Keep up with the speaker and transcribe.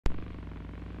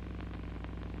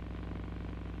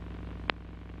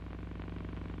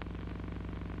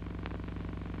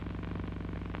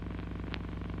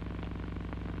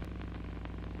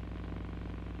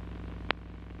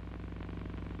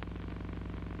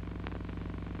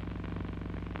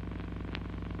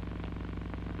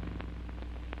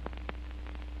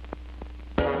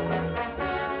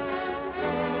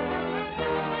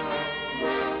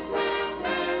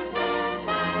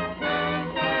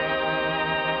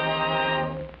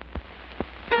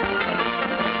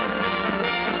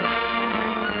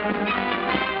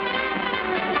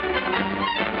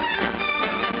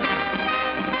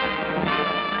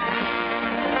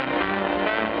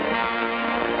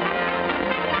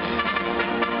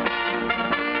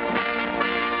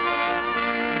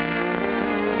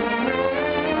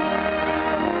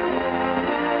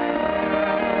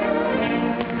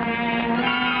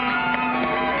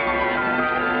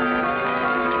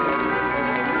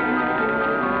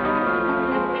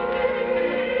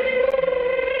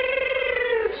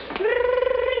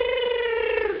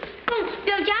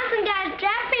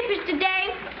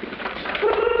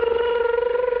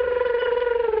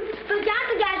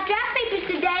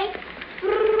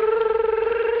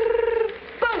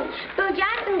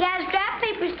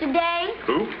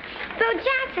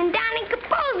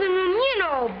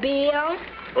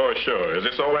Sure. Is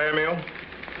this all I meal?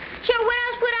 Sure, what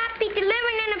else would I be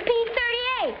delivering in a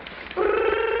P-38?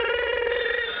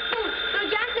 Bill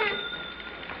Johnson.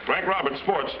 Frank Roberts,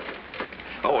 Sports.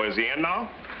 Oh, is he in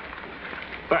now?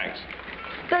 Thanks.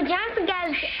 Bill Johnson got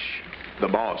his... The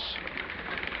boss.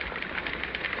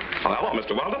 Oh, hello,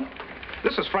 Mr. Weldon.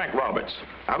 This is Frank Roberts.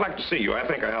 I'd like to see you. I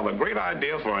think I have a great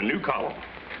idea for a new column.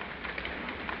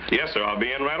 Yes, sir. I'll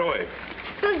be in right away.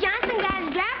 Bill Johnson got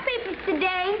his draft papers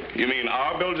today. You mean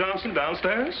our Bill Johnson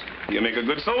downstairs? You make a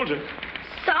good soldier.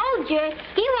 Soldier?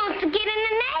 He wants to get in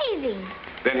the Navy.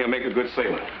 Then he'll make a good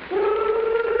sailor.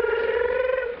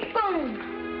 Boom.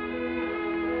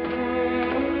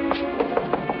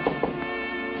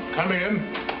 Come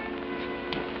in.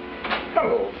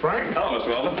 Hello, Frank. Hello, Mr.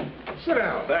 Weldon. Sit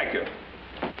down. Thank you.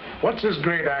 What's this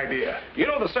great idea? You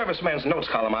know the serviceman's notes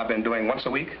column I've been doing once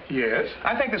a week? Yes.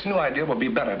 I think this new idea will be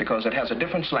better because it has a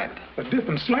different slant. A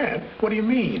different slant? What do you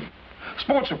mean?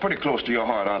 Sports are pretty close to your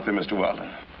heart, aren't they, Mr.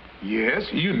 Weldon? Yes,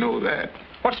 you know that.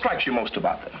 What strikes you most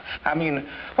about them? I mean,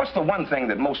 what's the one thing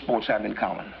that most sports have in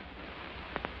common?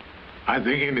 I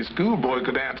think any schoolboy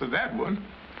could answer that one.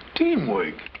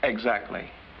 Teamwork. Exactly.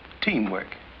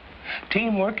 Teamwork.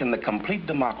 Teamwork and the complete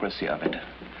democracy of it.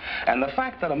 And the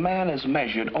fact that a man is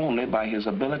measured only by his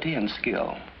ability and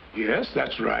skill. Yes,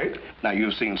 that's right. Now,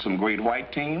 you've seen some great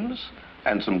white teams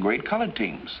and some great colored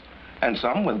teams. And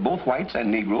some with both whites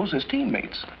and Negroes as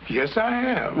teammates. Yes, I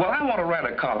have. Well, I want to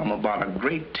write a column about a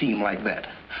great team like that.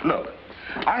 Look,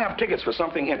 I have tickets for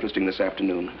something interesting this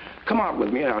afternoon. Come out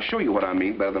with me and I'll show you what I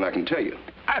mean better than I can tell you.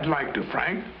 I'd like to,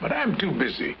 Frank, but I'm too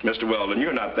busy. Mr. Weldon,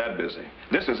 you're not that busy.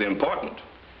 This is important.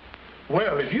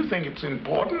 Well, if you think it's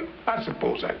important, I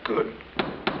suppose I could.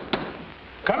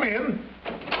 Come in.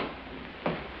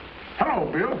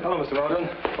 Hello, Bill. Hello, Mr. Weldon.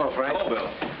 Hello, Frank. Hello, Bill.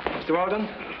 Mr. Weldon,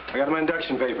 I got my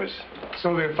induction papers.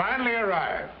 So they finally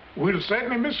arrived. We'll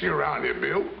certainly miss you around here,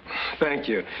 Bill. Thank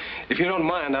you. If you don't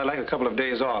mind, I'd like a couple of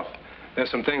days off.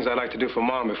 There's some things I'd like to do for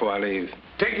Mom before I leave.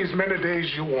 Take as many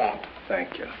days you want.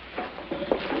 Thank you.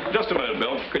 Just a minute,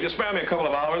 Bill. Could you spare me a couple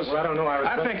of hours? Well, I don't know.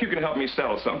 I think you can help me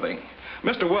sell something.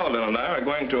 Mr. Weldon and I are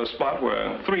going to a spot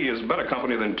where 3 is better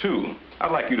company than 2.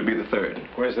 I'd like you to be the 3rd.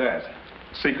 Where's that?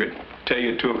 Secret. Tell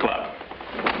you at 2 o'clock.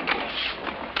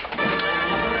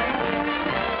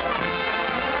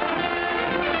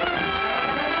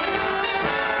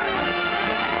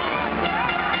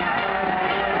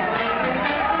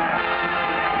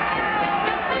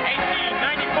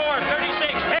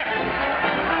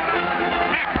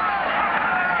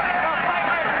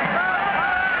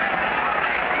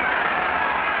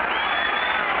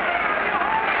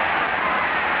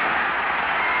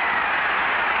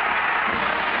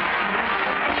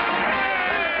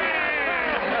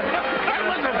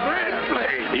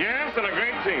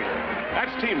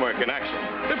 Teamwork in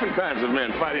action. Different kinds of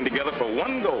men fighting together for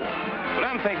one goal. But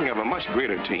I'm thinking of a much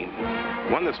greater team.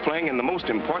 One that's playing in the most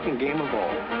important game of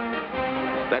all.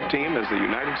 That team is the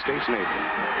United States Navy.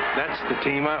 That's the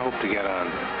team I hope to get on.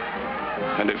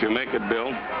 And if you make it,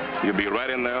 Bill, you'll be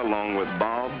right in there along with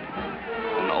Bob,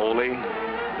 and Ole,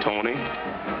 Tony,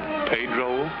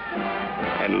 Pedro,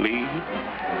 and Lee,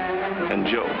 and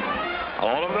Joe.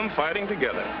 All of them fighting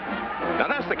together. Now,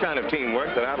 that's the kind of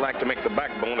teamwork that I'd like to make the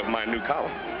backbone of my new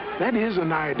column. That is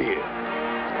an idea.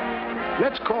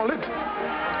 Let's call it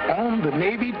On the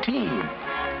Navy Team.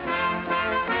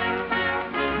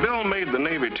 Bill made the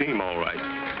Navy team all right.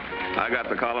 I got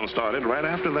the column started right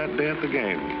after that day at the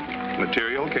game.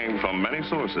 Material came from many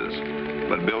sources,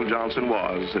 but Bill Johnson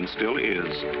was, and still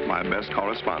is, my best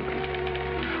correspondent.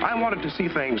 I wanted to see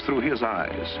things through his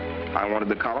eyes. I wanted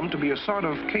the column to be a sort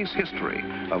of case history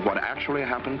of what actually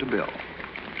happened to Bill.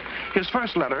 His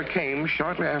first letter came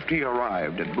shortly after he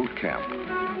arrived at boot camp.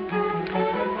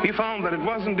 He found that it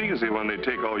wasn't easy when they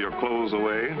take all your clothes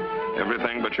away,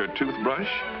 everything but your toothbrush,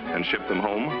 and ship them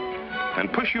home,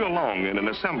 and push you along in an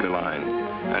assembly line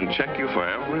and check you for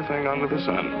everything under the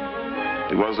sun.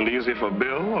 It wasn't easy for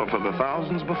Bill or for the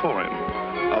thousands before him,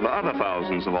 or the other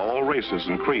thousands of all races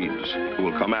and creeds who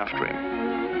will come after him.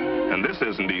 And this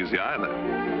isn't easy either.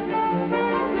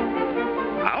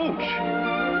 Ouch!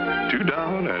 2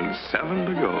 down and 7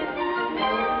 to go.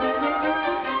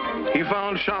 He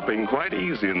found shopping quite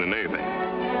easy in the Navy.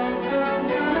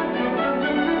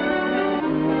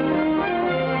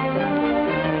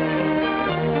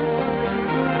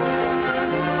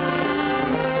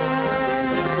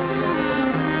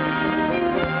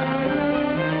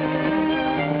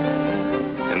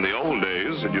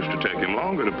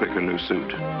 To pick a new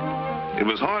suit. It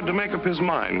was hard to make up his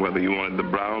mind whether you wanted the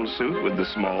brown suit with the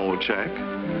small check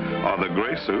or the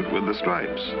gray suit with the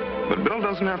stripes. But Bill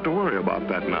doesn't have to worry about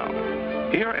that now.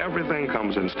 Here, everything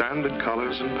comes in standard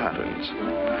colors and patterns.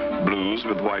 Blues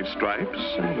with white stripes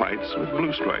and whites with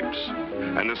blue stripes.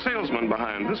 And the salesman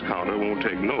behind this counter won't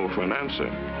take no for an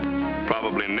answer.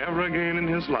 Probably never again in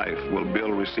his life will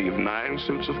Bill receive 9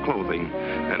 suits of clothing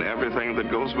and everything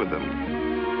that goes with them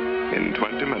in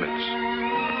 20 minutes.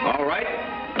 All right.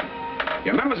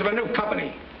 You're members of a new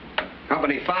company,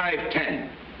 Company 510.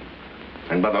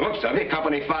 And by the looks of it,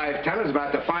 Company 510 is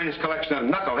about the finest collection of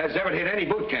knuckleheads ever hit any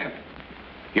boot camp.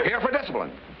 You're here for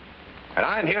discipline, and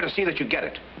I'm here to see that you get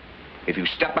it. If you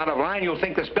step out of line, you'll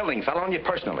think this building fell on you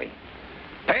personally.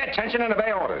 Pay attention and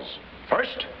obey orders.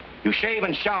 First, you shave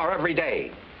and shower every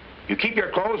day. You keep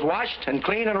your clothes washed and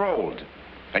clean and rolled,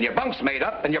 and your bunks made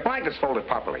up and your blankets folded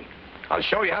properly. I'll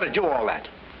show you how to do all that.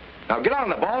 Now get on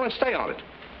the ball and stay on it.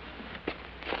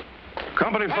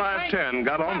 Company 510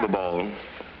 got on the ball,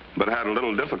 but had a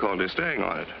little difficulty staying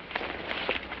on it.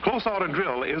 Close order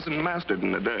drill isn't mastered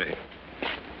in a day.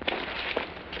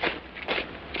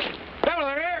 Double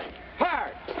the rear,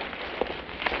 hard.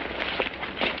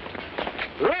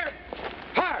 Rear,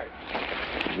 hard.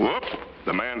 Whoop,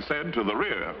 the man said to the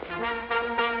rear.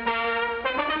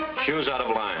 Shoes out of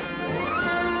line.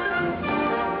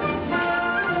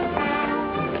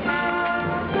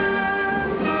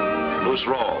 Loose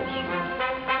rolls.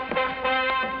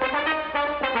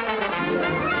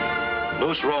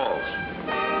 Loose rolls.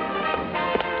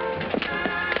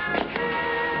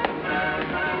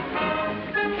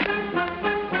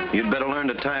 You'd better learn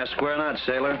to tie a square knot,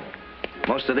 sailor.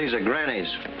 Most of these are grannies.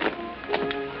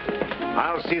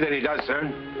 I'll see that he does, sir.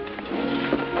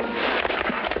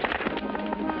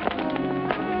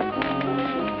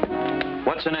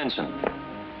 What's an ensign?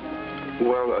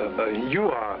 Well, you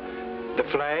are. The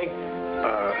flag,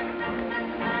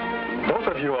 both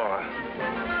of you are.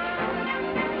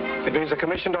 It means a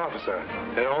commissioned officer.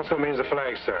 It also means a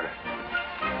flag, sir.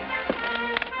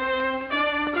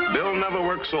 Bill never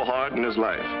worked so hard in his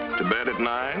life. To bed at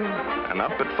 9 and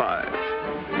up at 5.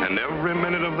 And every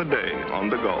minute of the day on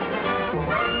the go.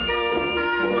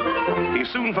 He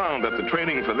soon found that the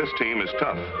training for this team is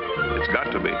tough. It's got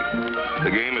to be.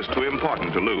 The game is too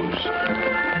important to lose.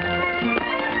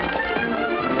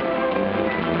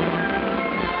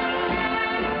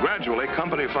 Gradually,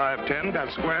 Company 510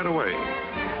 got squared away,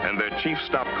 and their chief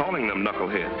stopped calling them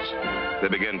knuckleheads. They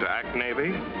began to act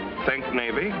Navy, think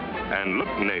Navy, and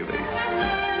look Navy.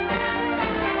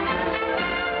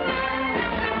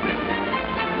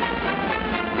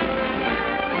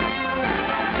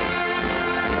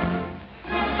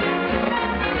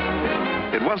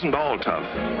 It wasn't all tough.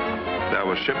 There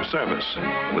was ship service,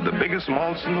 with the biggest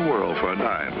malts in the world for a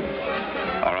dime,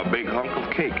 or a big hunk of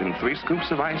cake and 3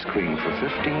 scoops of ice cream for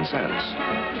 15 cents.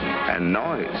 And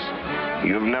noise.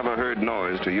 You've never heard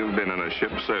noise till you've been in a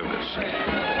ship service.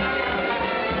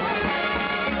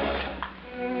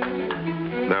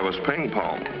 There was ping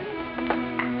pong.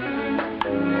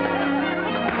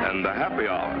 And the happy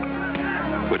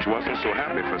hour, which wasn't so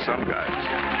happy for some guys.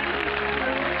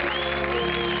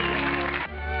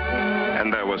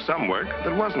 And there was some work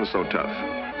that wasn't so tough.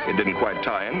 It didn't quite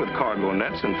tie in with cargo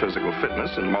nets and physical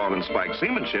fitness and marlin spike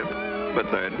seamanship,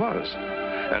 but there it was.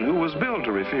 And who was Bill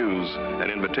to refuse an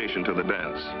invitation to the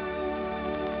dance?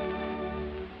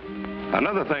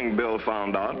 Another thing Bill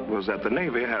found out was that the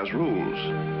Navy has rules,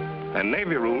 and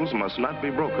Navy rules must not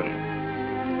be broken.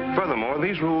 Furthermore,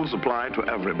 these rules apply to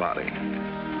everybody.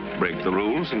 Break the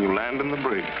rules and you land in the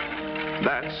brig.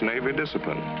 That's Navy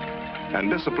discipline. And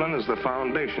discipline is the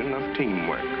foundation of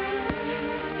teamwork.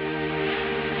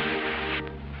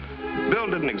 Bill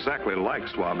didn't exactly like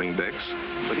swabbing decks,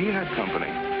 but he had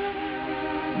company.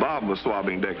 Bob was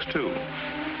swabbing decks too.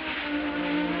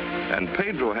 And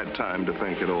Pedro had time to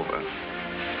think it over,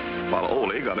 while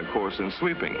Ole got a course in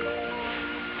sweeping.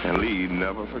 And Lee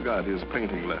never forgot his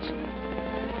painting lesson.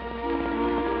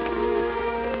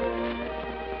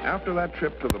 After that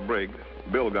trip to the brig,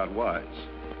 Bill got wise.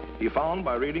 He found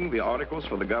by reading the articles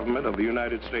for the government of the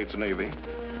United States Navy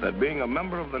that being a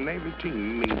member of the Navy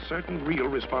team means certain real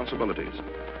responsibilities,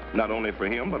 not only for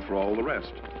him, but for all the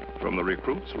rest, from the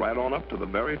recruits right on up to the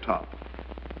very top.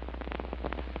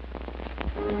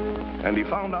 And he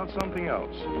found out something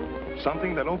else,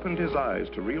 something that opened his eyes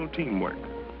to real teamwork,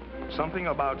 something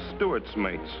about steward's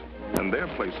mates and their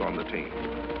place on the team.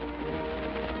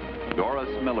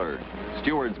 Doris Miller,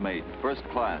 steward's mate, first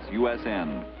class,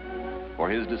 USN. For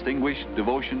his distinguished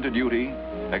devotion to duty,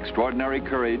 extraordinary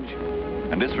courage,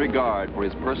 and disregard for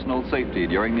his personal safety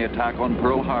during the attack on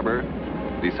Pearl Harbor,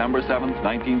 December 7th,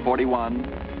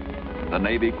 1941, the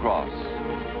Navy Cross.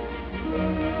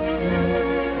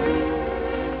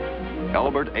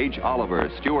 Albert H. Oliver,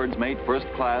 steward's mate, first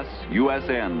class,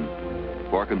 USN,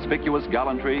 for conspicuous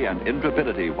gallantry and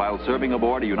intrepidity while serving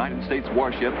aboard a United States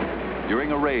warship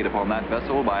during a raid upon that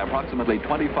vessel by approximately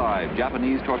 25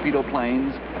 Japanese torpedo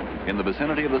planes in the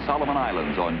vicinity of the Solomon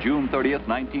Islands on June 30th,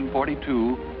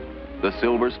 1942, the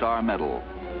Silver Star Medal.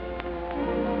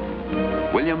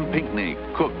 William Pinckney,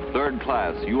 cook, third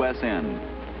class, USN,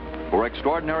 for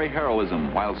extraordinary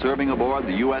heroism while serving aboard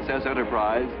the USS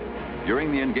Enterprise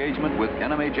during the engagement with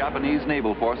enemy Japanese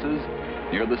naval forces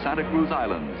near the Santa Cruz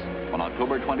Islands on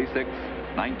October 26,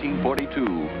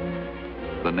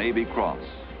 1942, the Navy Cross.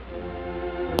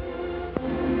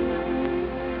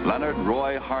 Leonard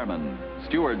Roy Harmon,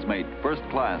 steward's mate, first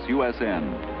class,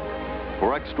 USN,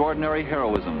 for extraordinary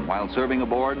heroism while serving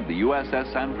aboard the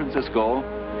USS San Francisco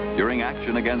during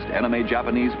action against enemy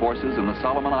Japanese forces in the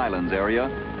Solomon Islands area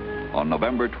on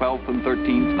November 12th and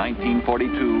 13th,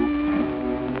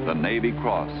 1942, the Navy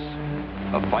Cross,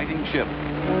 a fighting ship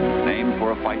named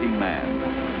for a fighting man.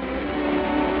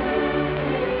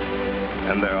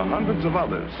 And there are hundreds of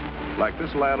others, like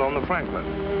this lad on the Franklin,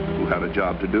 who had a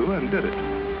job to do and did it.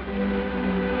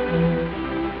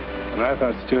 And I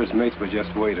thought steward's mates were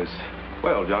just waiters.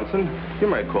 Well, Johnson, you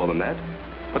might call them that.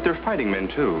 But they're fighting men,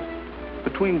 too.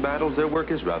 Between battles, their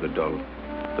work is rather dull.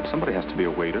 But somebody has to be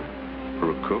a waiter,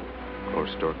 or a cook, or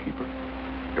a storekeeper.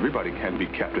 Everybody can't be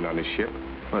captain on a ship.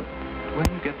 But when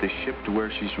you get the ship to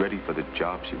where she's ready for the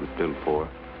job she was built for,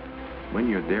 when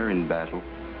you're there in battle,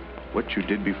 what you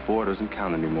did before doesn't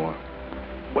count anymore.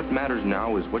 What matters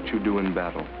now is what you do in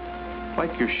battle.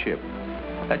 Like your ship.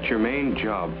 That's your main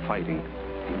job, fighting.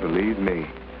 And believe me,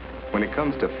 when it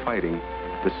comes to fighting,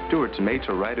 the steward's mates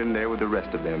are right in there with the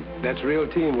rest of them. That's real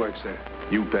teamwork, sir.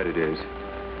 You bet it is.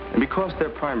 And because their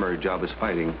primary job is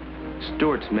fighting,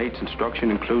 steward's mates'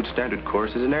 instruction includes standard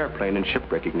courses in airplane and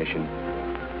ship recognition,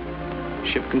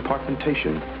 ship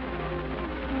compartmentation,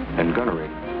 and gunnery.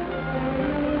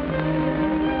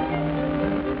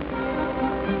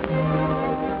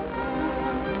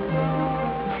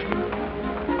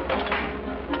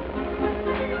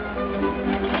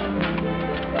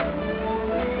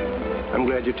 I'm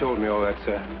glad you told me all that,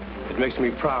 sir. It makes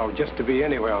me proud just to be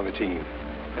anywhere on the team.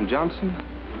 And Johnson,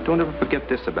 don't ever forget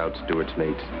this about steward's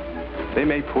mates. They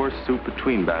may pour soup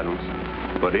between battles,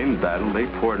 but in battle they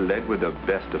pour lead with the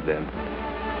best of them.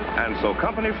 And so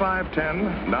Company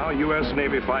 510, now U.S.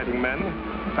 Navy fighting men,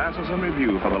 passes in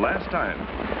review for the last time.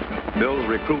 Bill's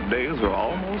recruit days are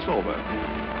almost over.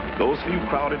 Those few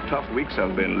crowded, tough weeks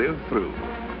have been lived through.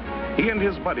 He and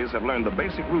his buddies have learned the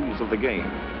basic rules of the game.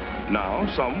 Now,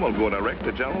 some will go direct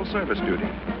to general service duty,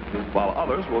 while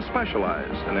others will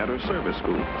specialize and enter service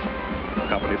schools.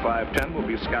 Company 510 will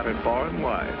be scattered far and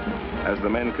wide as the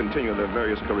men continue their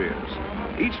various careers,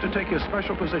 each to take his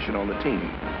special position on the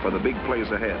team for the big plays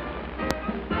ahead.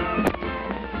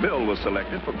 Bill was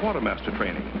selected for quartermaster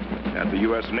training at the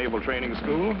U.S. Naval Training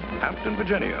School, Hampton,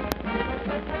 Virginia.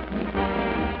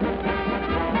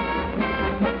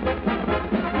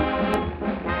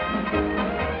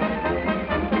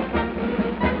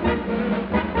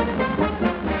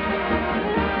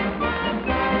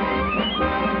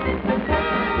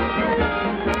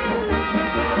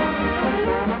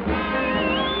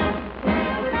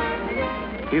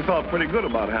 He felt pretty good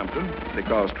about Hampton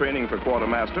because training for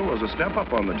quartermaster was a step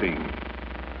up on the team.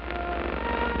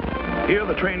 Here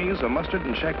the trainees are mustered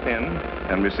and checked in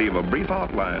and receive a brief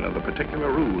outline of the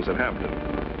particular rules at Hampton.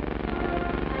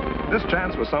 This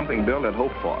chance was something Bill had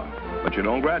hoped for, but you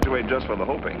don't graduate just for the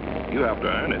hoping. You have to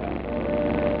earn it.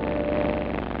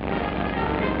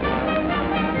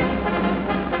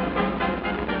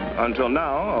 Until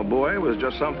now, a buoy was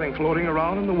just something floating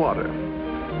around in the water.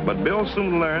 But Bill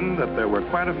soon learned that there were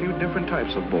quite a few different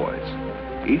types of buoys,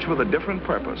 each with a different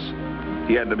purpose.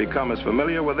 He had to become as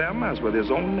familiar with them as with his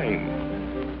own name.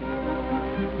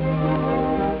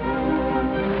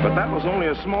 But that was only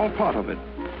a small part of it.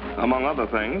 Among other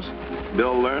things,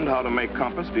 Bill learned how to make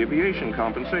compass deviation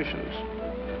compensations,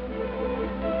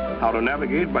 how to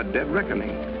navigate by dead reckoning,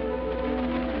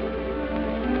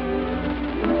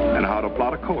 and how to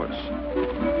plot a course.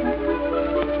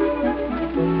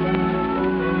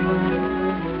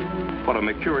 What a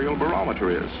mercurial barometer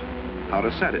is, how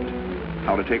to set it,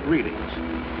 how to take readings,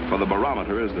 for the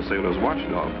barometer is the sailor's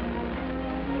watchdog.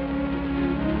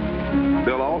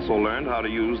 Bill also learned how to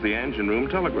use the engine room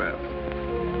telegraph.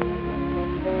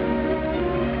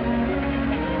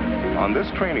 On this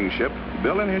training ship,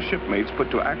 Bill and his shipmates put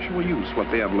to actual use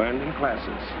what they have learned in classes.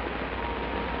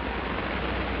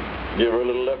 Give her a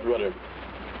little left rudder.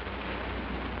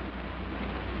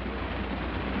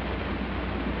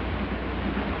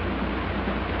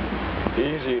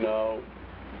 Easy now.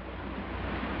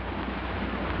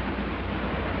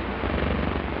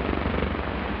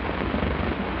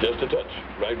 Just a touch.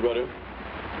 Right rudder.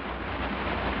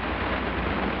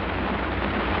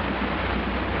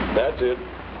 That's it.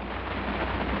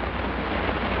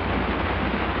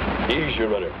 Ease your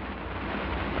rudder.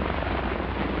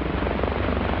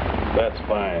 That's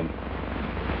fine.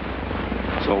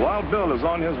 So while Bill is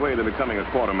on his way to becoming a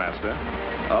quartermaster,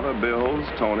 other Bills,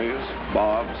 Tonys,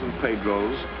 Bobs, and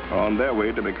Pedros are on their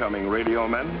way to becoming radio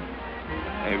men,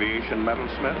 aviation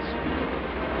metalsmiths,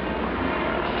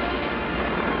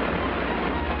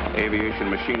 aviation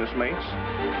machinist mates,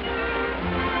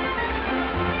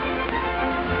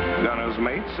 gunner's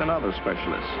mates, and other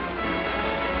specialists,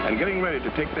 and getting ready to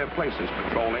take their places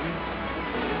patrolling,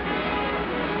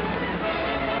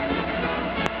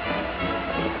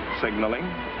 signaling,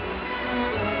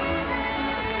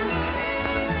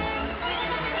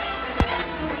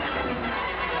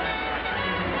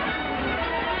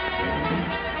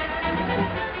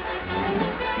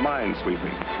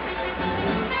 minesweeping,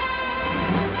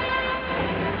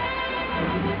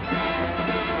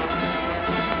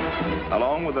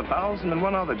 along with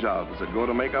 1,001 other jobs that go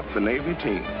to make up the Navy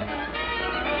team.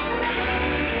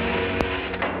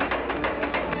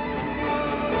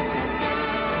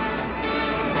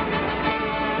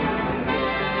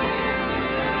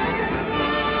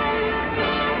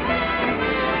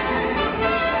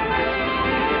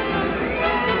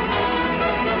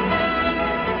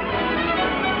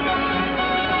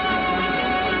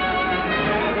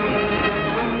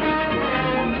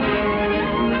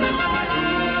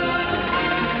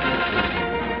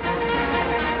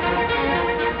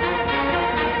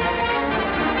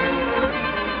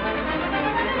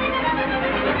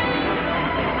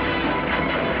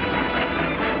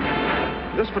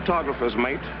 This photographer's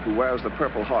mate, who wears the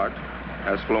Purple Heart,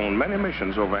 has flown many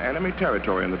missions over enemy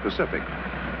territory in the Pacific,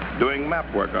 doing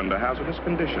map work under hazardous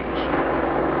conditions.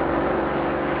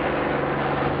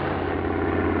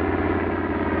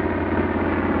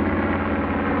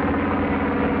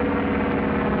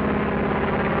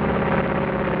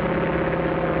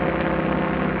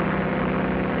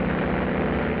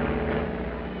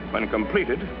 When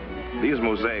completed, these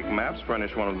mosaic maps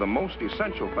furnish one of the most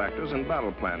essential factors in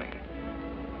battle planning.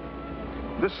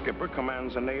 This skipper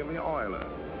commands a Navy oiler.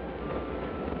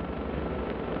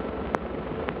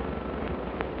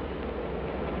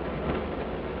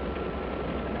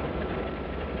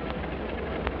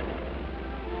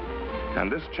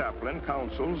 And this chaplain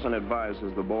counsels and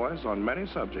advises the boys on many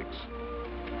subjects,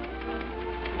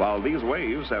 while these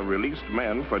waves have released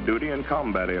men for duty in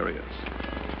combat areas.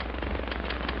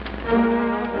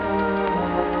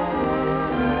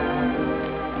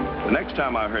 The next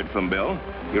time I heard from Bill,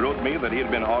 he wrote me that he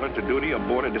had been ordered to duty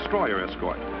aboard a destroyer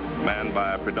escort, manned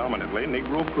by a predominantly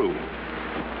Negro crew.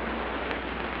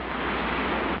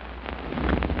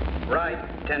 Right,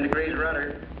 10 degrees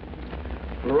rudder.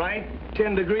 Right,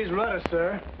 10 degrees rudder,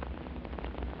 sir.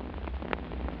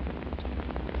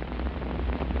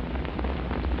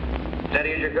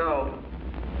 Steady as you go.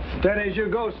 Steady as you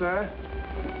go, sir.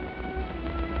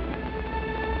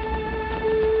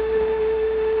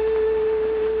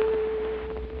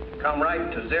 Come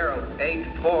right to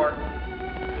 084.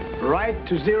 Right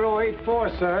to 084,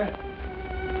 sir.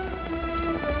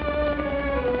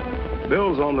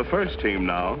 Bill's on the first team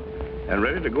now and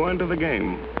ready to go into the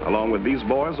game, along with these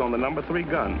boys on the number 3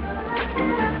 gun.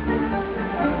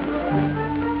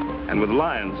 And with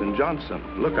Lyons and Johnson,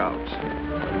 lookouts.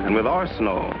 And with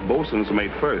Arsenault, bosun's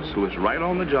mate first, who is right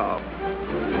on the job.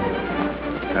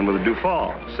 And with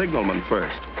Dufault, signalman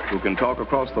first, who can talk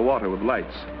across the water with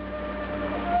lights.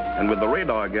 And with the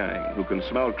radar gang, who can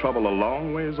smell trouble a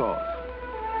long ways off.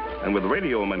 And with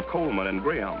radioman Coleman and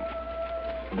Graham.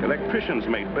 Electrician's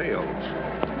mate Bales.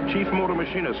 Chief motor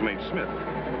machinist mate Smith.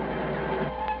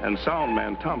 And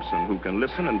soundman Thompson, who can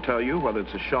listen and tell you whether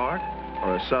it's a shark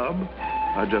or a sub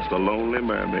or just a lonely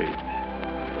mermaid.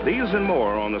 These and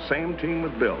more are on the same team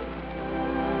with Bill.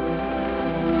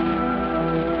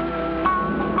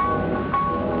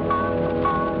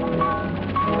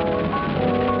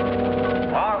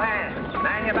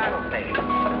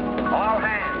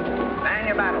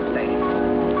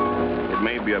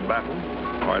 Be a battle,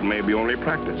 or it may be only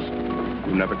practice.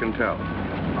 You never can tell.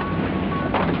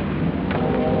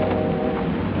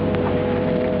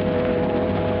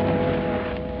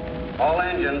 All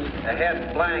engines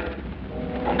ahead flank.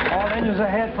 All engines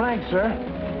ahead flank, sir.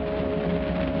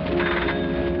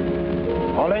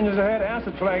 All engines ahead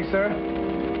acid flank, sir.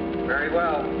 Very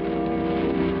well.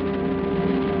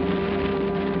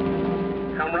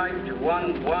 Come right to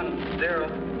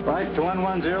 110. Right to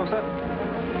 110, sir.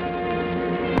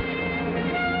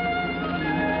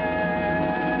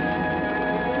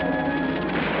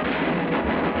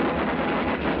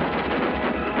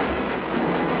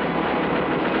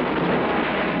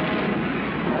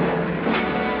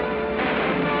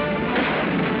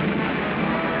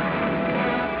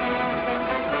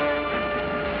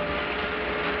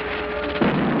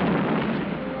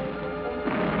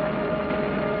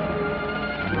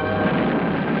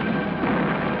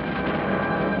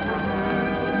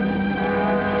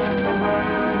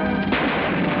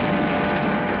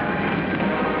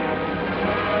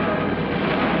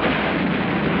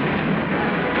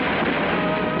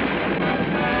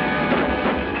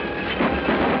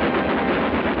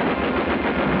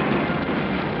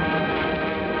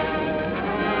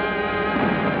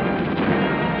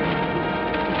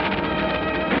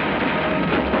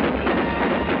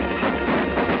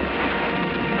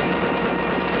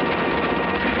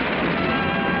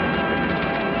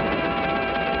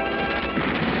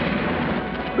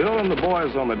 and the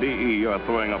boys on the DE are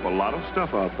throwing up a lot of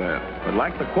stuff out there. But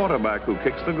like the quarterback who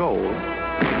kicks the goal,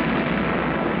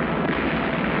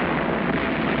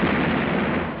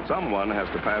 someone has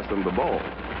to pass them the ball.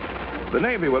 The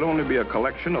Navy would only be a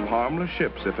collection of harmless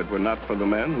ships if it were not for the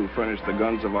men who furnish the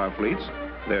guns of our fleets,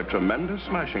 their tremendous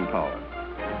smashing power.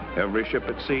 Every ship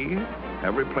at sea,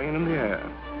 every plane in the air,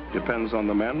 depends on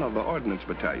the men of the ordnance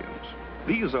battalions.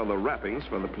 These are the wrappings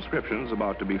for the prescriptions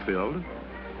about to be filled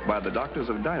by the doctors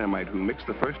of dynamite who mix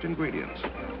the first ingredients.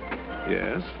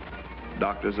 Yes,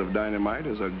 doctors of dynamite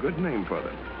is a good name for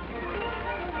them.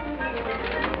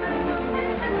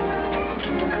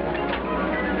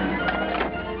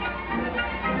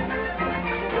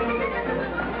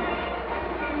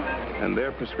 And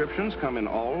their prescriptions come in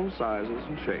all sizes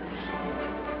and shapes.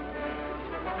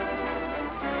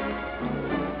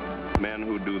 Men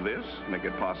who do this make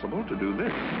it possible to do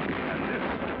this and this.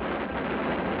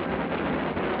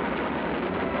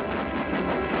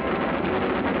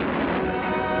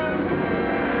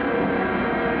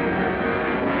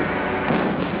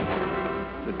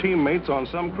 The teammates on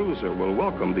some cruiser will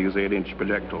welcome these 8-inch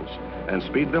projectiles and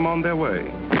speed them on their way,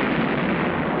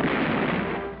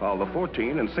 while the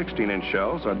 14 and 16-inch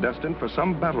shells are destined for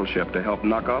some battleship to help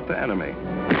knock out the enemy.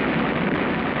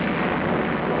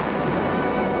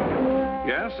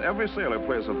 Yes, every sailor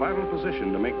plays a vital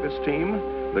position to make this team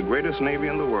the greatest Navy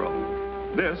in the world.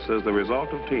 This is the result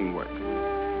of teamwork.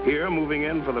 Here, moving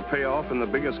in for the payoff in the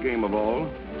biggest game of all,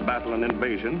 battle and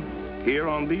invasion, here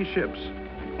on these ships,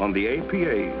 on the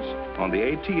APAs, on the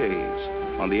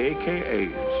ATAs, on the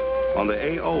AKAs, on the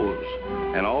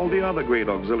AOs, and all the other great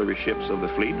auxiliary ships of the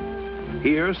fleet,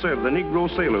 here serve the Negro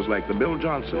sailors like the Bill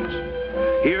Johnsons.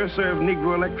 Here serve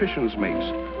Negro electricians'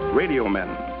 mates, radio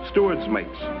men, stewards'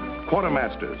 mates,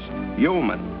 quartermasters,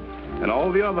 yeomen, and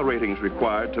all the other ratings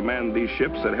required to man these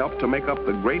ships that help to make up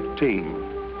the great team.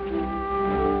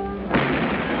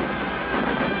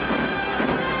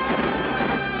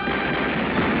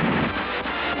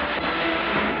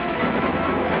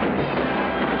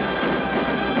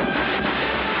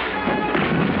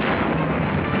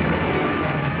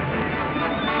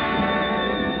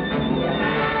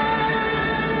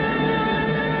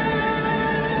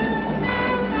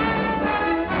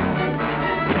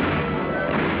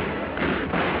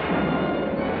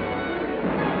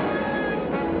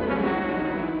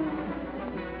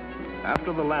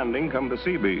 After the landing come the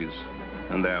Seabees,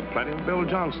 and there are plenty of Bill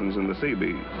Johnsons in the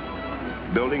Seabees,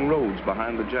 building roads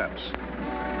behind the Japs,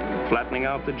 flattening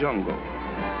out the jungle,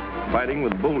 fighting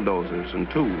with bulldozers and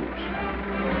tools,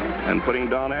 and putting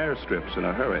down airstrips in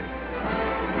a hurry.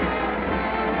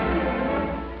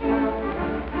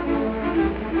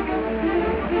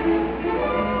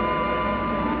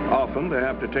 Often they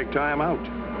have to take time out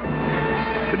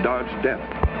to dodge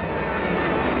death.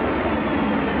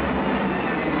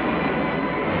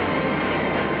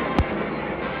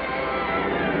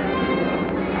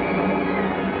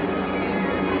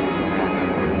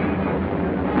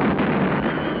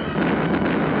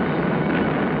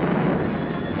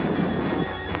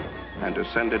 And to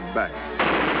send it back.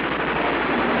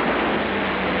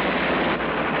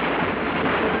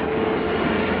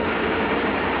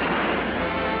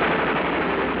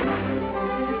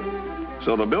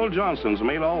 So the Bill Johnsons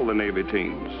made all the Navy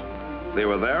teams. They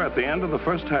were there at the end of the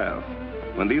first half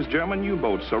when these German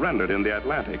U-boats surrendered in the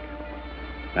Atlantic.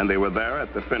 And they were there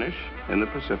at the finish in the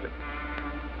Pacific.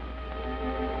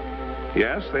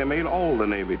 Yes, they made all the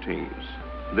Navy teams.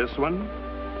 This one,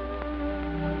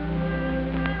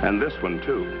 and this one,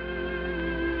 too.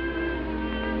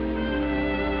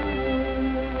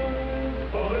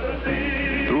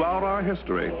 Throughout our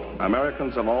history,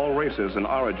 Americans of all races and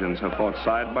origins have fought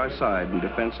side by side in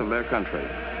defense of their country.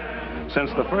 Since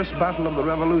the first battle of the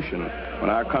Revolution, when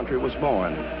our country was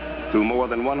born, through more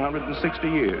than 160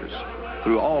 years,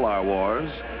 through all our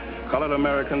wars, colored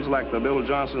Americans like the Bill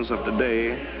Johnsons of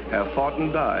today have fought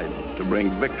and died to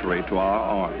bring victory to our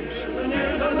arms.